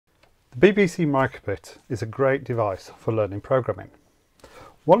The BBC MicroBit is a great device for learning programming.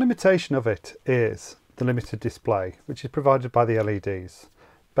 One limitation of it is the limited display, which is provided by the LEDs.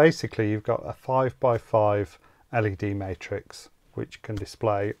 Basically, you've got a 5x5 LED matrix which can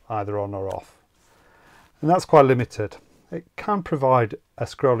display either on or off. And that's quite limited. It can provide a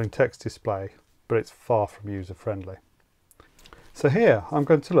scrolling text display, but it's far from user-friendly. So here I'm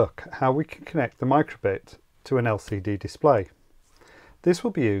going to look at how we can connect the MicroBit to an LCD display. This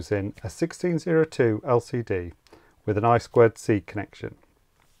will be using a 1602 LCD with an I2C connection.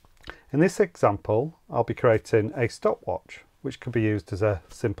 In this example, I'll be creating a stopwatch, which can be used as a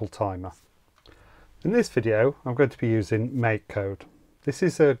simple timer. In this video, I'm going to be using MakeCode. This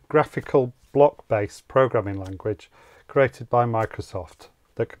is a graphical block-based programming language created by Microsoft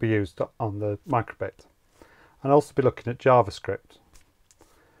that can be used on the MicroBit. And I'll also be looking at JavaScript.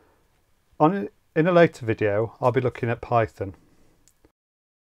 In a later video, I'll be looking at Python.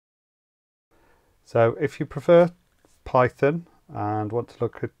 So if you prefer Python and want to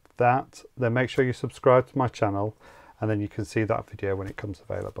look at that, then make sure you subscribe to my channel and then you can see that video when it comes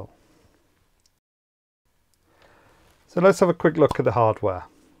available. So let's have a quick look at the hardware.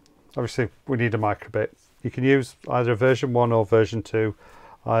 Obviously we need a MicroBit. You can use either version 1 or version 2,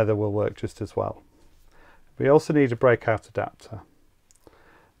 either will work just as well. We also need a breakout adapter.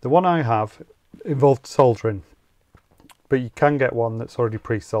 The one I have involved soldering, but you can get one that's already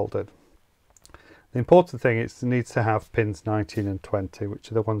pre-soldered. The important thing is it needs to have pins 19 and 20,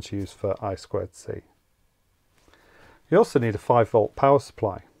 which are the ones used for I2C. You also need a 5-volt power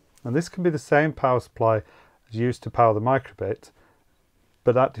supply, and this can be the same power supply as used to power the MicroBit,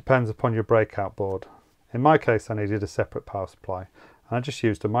 but that depends upon your breakout board. In my case, I needed a separate power supply, and I just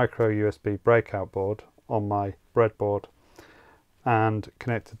used a micro USB breakout board on my breadboard and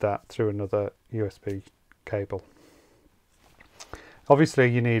connected that through another USB cable. Obviously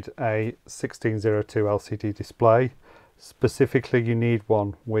you need a 1602 LCD display. Specifically you need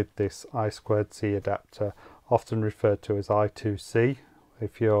one with this I2C adapter, often referred to as I2C.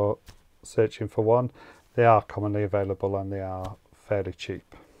 If you're searching for one, they are commonly available and they are fairly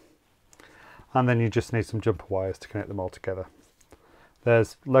cheap. And then you just need some jumper wires to connect them all together.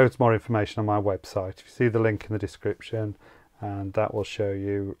 There's loads more information on my website. If you see the link in the description, and that will show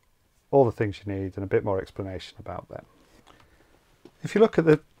you all the things you need and a bit more explanation about them. If you look at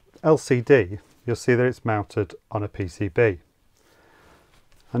the LCD, you'll see that it's mounted on a PCB.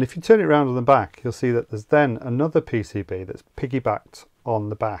 And if you turn it around on the back, you'll see that there's then another PCB that's piggybacked on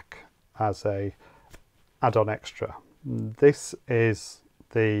the back as a add-on extra. This is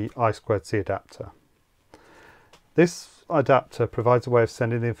the I2C adapter. This adapter provides a way of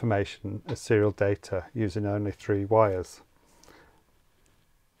sending the information as serial data using only 3 wires.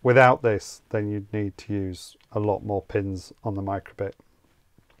 Without this, then you'd need to use a lot more pins on the MicroBit,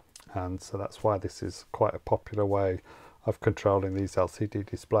 and so that's why this is quite a popular way of controlling these LCD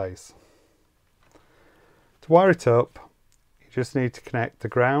displays. To wire it up, you just need to connect the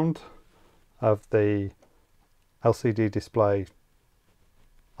ground of the LCD display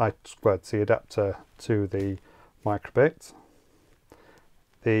I2C adapter to the MicroBit.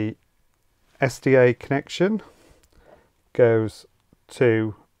 The SDA connection goes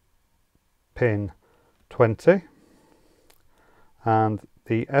to pin 20 and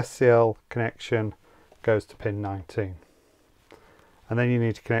the SCL connection goes to pin 19, and then you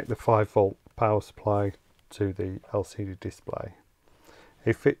need to connect the 5-volt power supply to the LCD display.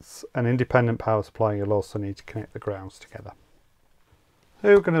 If it's an independent power supply, you'll also need to connect the grounds together.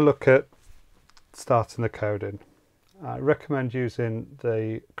 Here we're going to look at starting the coding. I recommend using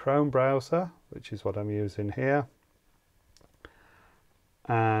the Chrome browser, which is what I'm using here,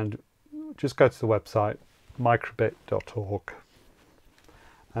 and just go to the website microbit.org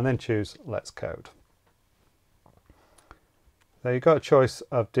and then choose Let's Code. Now you've got a choice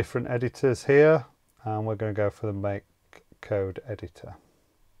of different editors here, and we're going to go for the MakeCode editor.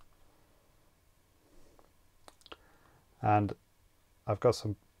 And I've got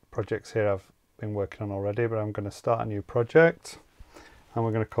some projects here I've been working on already, but I'm going to start a new project and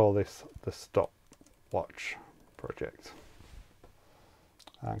we're going to call this the stopwatch project.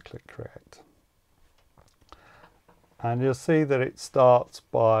 And click create. And you'll see that it starts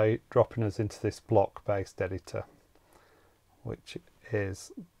by dropping us into this block-based editor, which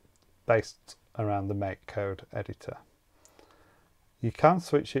is based around the MakeCode editor. You can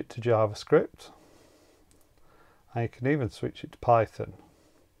switch it to JavaScript, and you can even switch it to Python,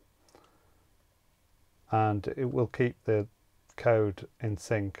 and it will keep the code in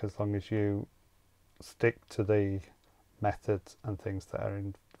sync as long as you stick to the methods and things that are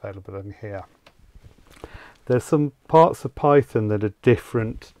available in here. There's some parts of Python that are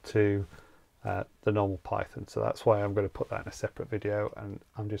different to the normal Python, so that's why I'm going to put that in a separate video, and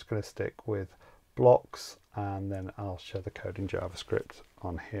I'm just going to stick with blocks, and then I'll show the code in JavaScript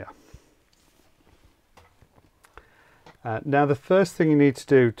on here. Now the first thing you need to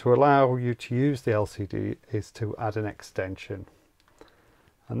do to allow you to use the LCD is to add an extension,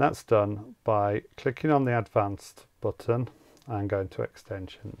 and that's done by clicking on the Advanced button and going to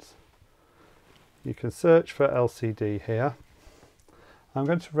Extensions. You can search for LCD here. I'm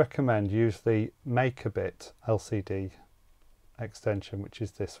going to recommend use the MakeCode LCD extension, which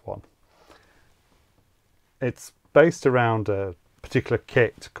is this one. It's based around a particular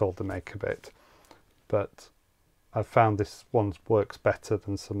kit called the MakeCode, but I've found this one works better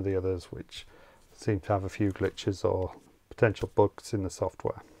than some of the others, which seem to have a few glitches or potential bugs in the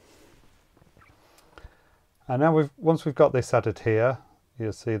software. And now once we've got this added here,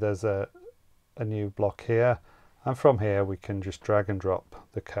 you'll see there's a new block here, and from here we can just drag and drop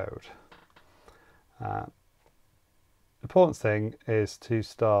the code. The important thing is to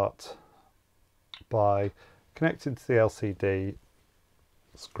start by connecting to the LCD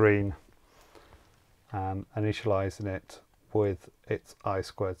screen and initializing it with its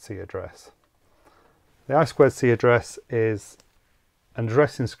I2C address. The I2C address is an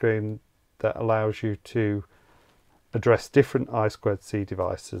addressing screen that allows you to address different I2C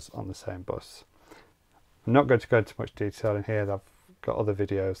devices on the same bus. I'm not going to go into much detail in here. I've got other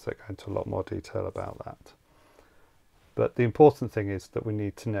videos that go into a lot more detail about that. But the important thing is that we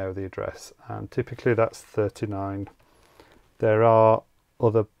need to know the address, and typically that's 39. There are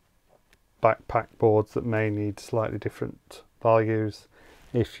other backpack boards that may need slightly different values.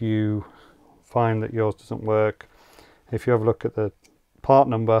 If you find that yours doesn't work, if you have a look at the part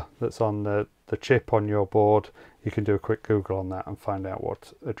number that's on the chip on your board, you can do a quick Google on that and find out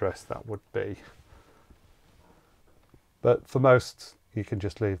what address that would be. But for most, you can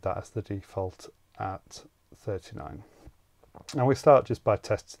just leave that as the default at 39. And we start just by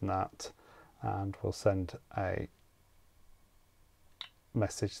testing that, and we'll send a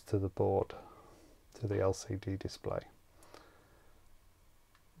message to the board, to the LCD display.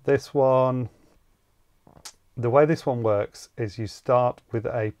 This one, the way this one works is you start with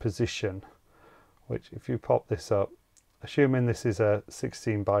a position, which if you pop this up, assuming this is a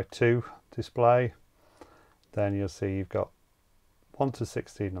 16:2 display, then you'll see you've got 1 to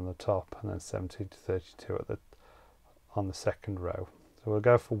 16 on the top and then 17 to 32 on the second row. So we'll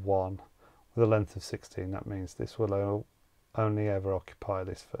go for 1 with a length of 16. That means this will only ever occupy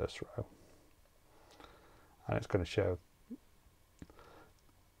this first row. And it's going to show,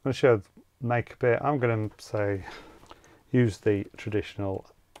 MakeBit. I'm going to say use the traditional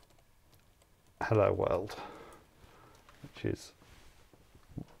hello world, which is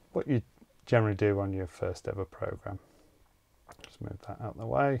what you generally do on your first ever program. Just move that out of the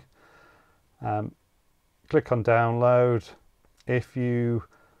way. Click on download. If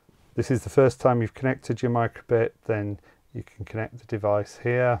this is the first time you've connected your MicroBit, then you can connect the device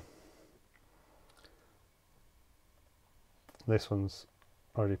here. This one's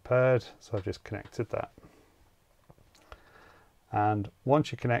already paired, so I've just connected that. And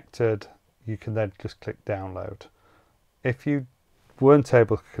once you're connected, you can then just click download. If you weren't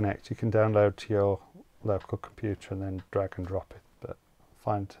able to connect, you can download to your local computer and then drag and drop it.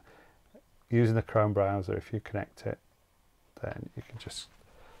 But using the Chrome browser, if you connect it, then you can just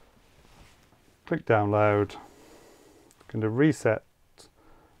click download. It's going to reset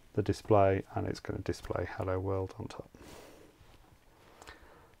the display, and it's going to display hello world on top.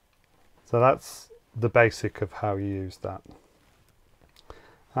 So that's the basic of how you use that.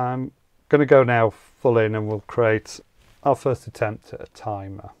 I'm going to go now full in, and we'll create our first attempt at a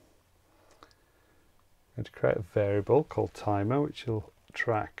timer. I'm going to create a variable called timer, which will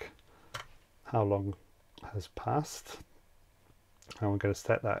track how long has passed. And we're going to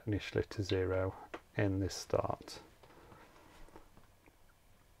set that initially to 0 in this start.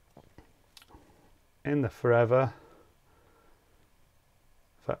 In the forever,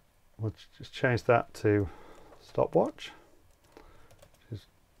 in fact, we'll just change that to stopwatch, which is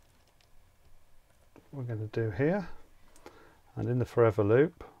what we're going to do here. And in the forever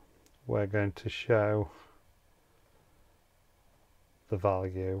loop, we're going to show the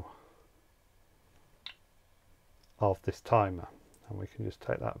value of this timer, and we can just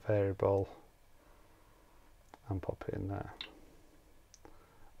take that variable and pop it in there.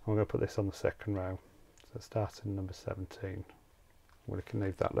 And we're going to put this on the second row, so starting number 17. We can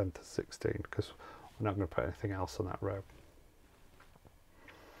leave that length as 16 because we're not going to put anything else on that row.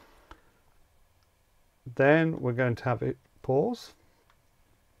 Then we're going to have it pause.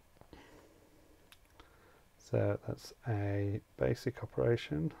 So that's a basic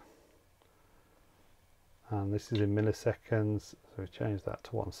operation, and this is in milliseconds, so we change that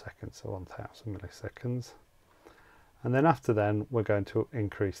to 1 second, so 1000 milliseconds. And then after then we're going to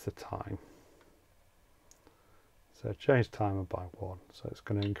increase the time. So change timer by 1, so it's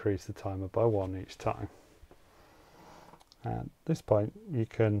going to increase the timer by 1 each time. And at this point you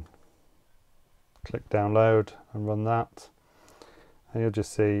can click download and run that, and you'll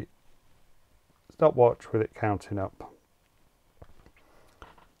just see stopwatch with it counting up. So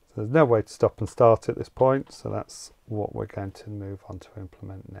there's no way to stop and start at this point, so that's what we're going to move on to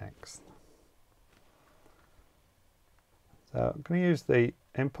implement next. So I'm going to use the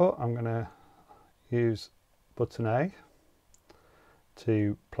input. I'm going to use button A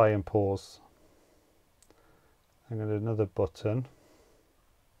to play and pause. I'm going to do another button.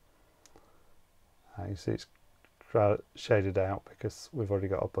 You see it's shaded out because we've already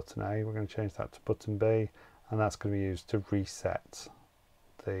got a button A. We're going to change that to button B, and that's going to be used to reset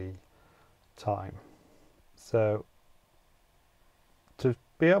the time. So to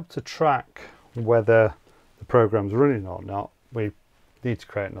be able to track whether the program's running or not, we need to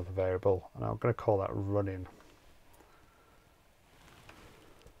create another variable, and I'm going to call that running.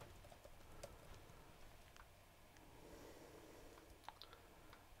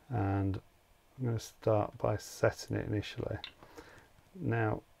 And I'm going to start by setting it initially.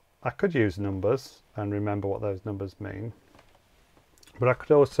 Now, I could use numbers and remember what those numbers mean, but I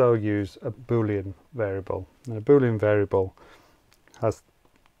could also use a Boolean variable. And a Boolean variable has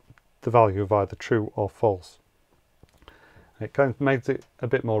the value of either true or false. It kind of makes it a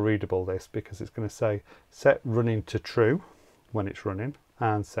bit more readable, this, because it's going to say set running to true when it's running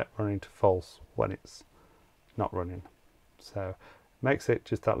and set running to false when it's not running. So makes it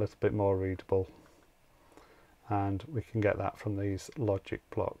just that little bit more readable, and we can get that from these logic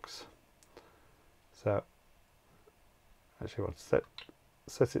blocks. So actually we'll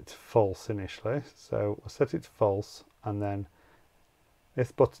set it to false initially, so we'll set it to false, and then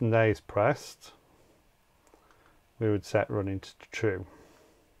if button A is pressed we would set running to true.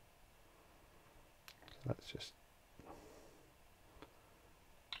 So let's just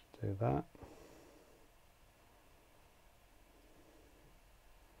do that.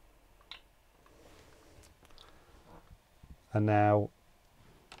 And now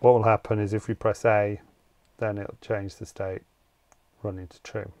what will happen is if we press A, then it'll change the state running to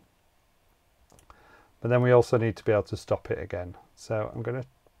true. But then we also need to be able to stop it again. So I'm going to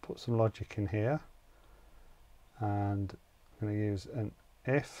put some logic in here, and I'm going to use an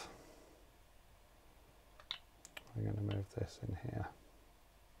if. I'm going to move this in here.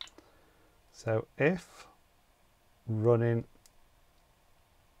 So if running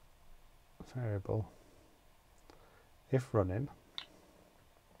variable, if running.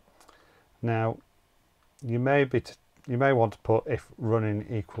 Now you may want to put if running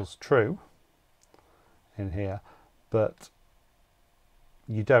equals true in here, but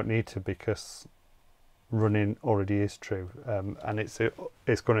you don't need to, because running already is true, and it's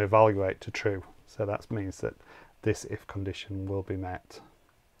going to evaluate to true, so that means that this if condition will be met.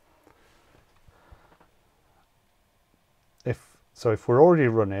 If we're already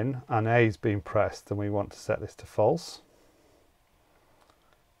running and A is being pressed, then we want to set this to false,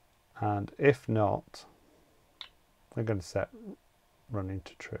 and if not, we're going to set running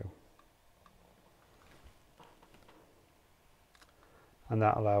to true. And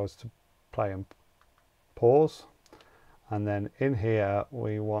that allows us to play and pause. And then in here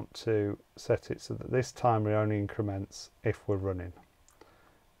we want to set it so that this timer only increments if we're running.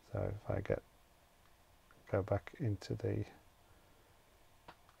 So if I go back into the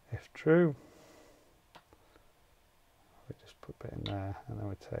if true, we just put it in there, and then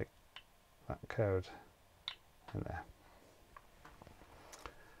we take that code in there.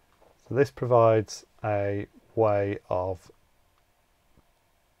 So this provides a way of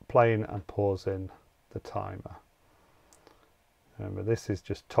playing and pausing the timer. Remember, this is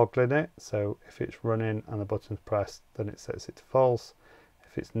just toggling it, so if it's running and the button's pressed, then it sets it to false.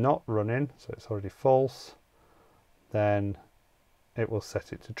 If it's not running, so it's already false, then it will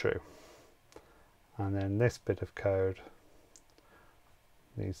set it to true. And then this bit of code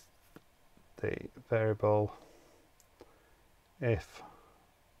needs the variable if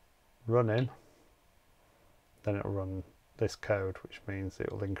running, then it will run this code, which means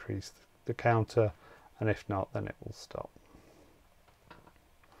it will increase the counter, and if not, then it will stop.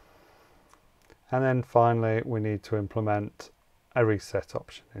 And then finally we need to implement a reset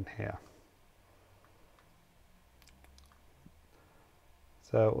option in here.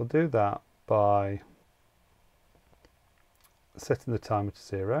 So we'll do that by setting the timer to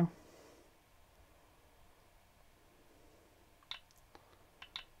 0.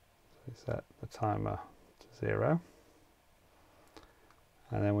 we set the timer to 0,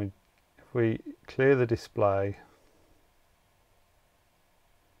 and then if we clear the display,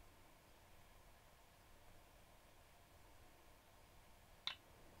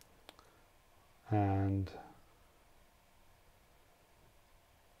 and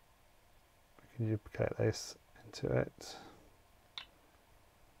we can duplicate this into it,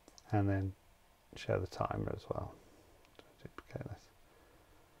 and then show the timer as well. Duplicate this.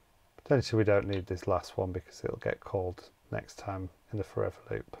 Potentially we don't need this last one because it'll get called next time in the forever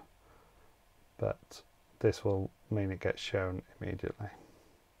loop, but this will mean it gets shown immediately.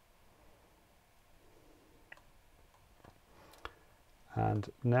 And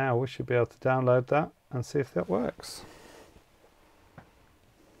now we should be able to download that and see if that works.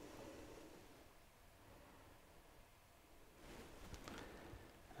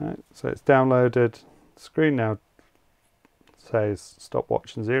 Right, so it's downloaded. The screen now says stop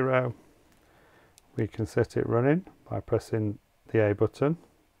watching 0. We can set it running by pressing the A button,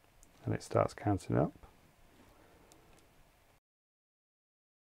 and it starts counting up.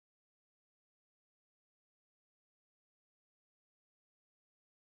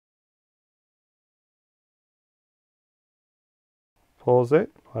 Pause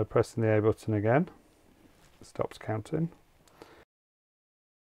it by pressing the A button again. It stops counting.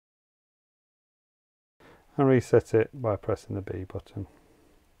 And reset it by pressing the B button.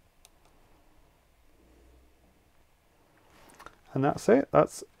 And that's it.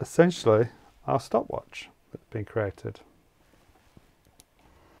 That's essentially our stopwatch that's been created.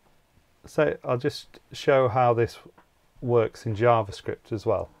 So I'll just show how this works in JavaScript as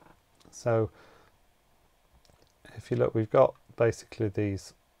well. So if you look, we've got basically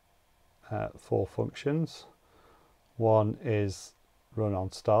these 4 functions. One is run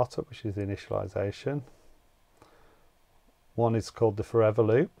on startup, which is the initialization. One is called the forever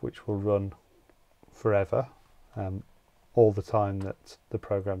loop, which will run forever, all the time that the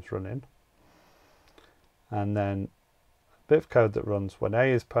program's running. And then a bit of code that runs when A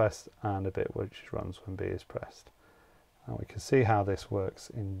is pressed, and a bit which runs when B is pressed. And we can see how this works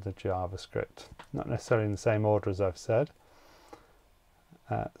in the JavaScript. Not necessarily in the same order as I've said.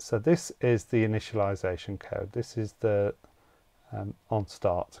 So this is the initialization code. This is the on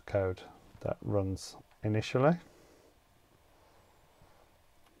start code that runs initially.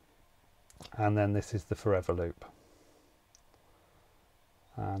 And then this is the forever loop.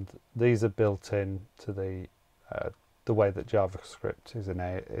 And these are built in to the way that JavaScript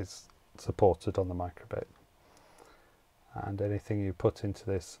is supported on the MicroBit. And anything you put into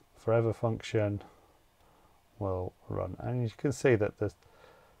this forever function will run. And you can see that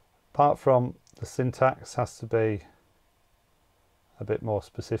apart from the syntax has to be a bit more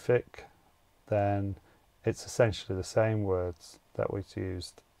specific, then it's essentially the same words that was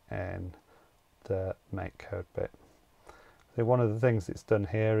used in the MakeCode bit. So one of the things it's done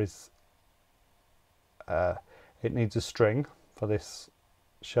here is it needs a string for this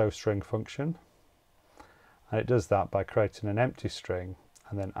show string function, and it does that by creating an empty string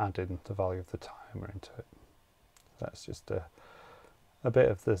and then adding the value of the timer into it. That's just a bit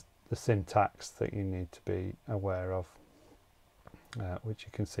of the syntax that you need to be aware of, which you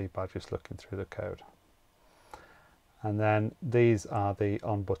can see by just looking through the code. And then these are the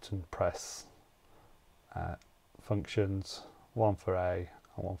on button press functions, one for A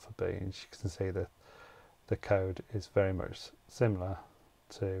and one for B, and you can see that the code is very much similar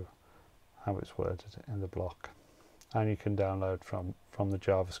to how it's worded in the block. And you can download from the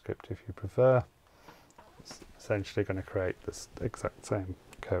JavaScript if you prefer. It's essentially going to create this exact same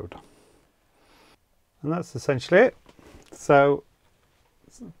code. And that's essentially it. So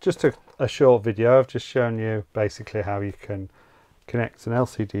just a short video. I've just shown you basically how you can connect an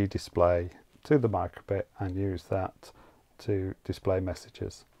LCD display to the MicroBit and use that to display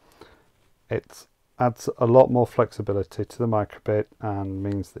messages. It adds a lot more flexibility to the MicroBit and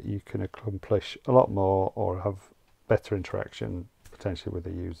means that you can accomplish a lot more or have better interaction potentially with the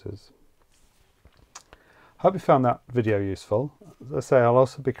users. Hope you found that video useful. As I say, I'll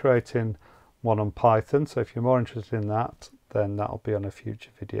also be creating one on Python, so if you're more interested in that, then that'll be on a future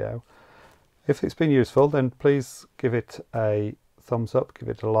video. If it's been useful, then please give it a thumbs up, give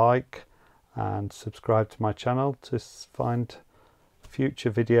it a like, and subscribe to my channel to find future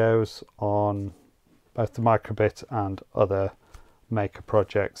videos on both the MicroBit and other Maker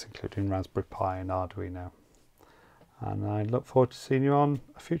projects, including Raspberry Pi and Arduino. And I look forward to seeing you on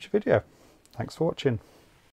a future video. Thanks for watching.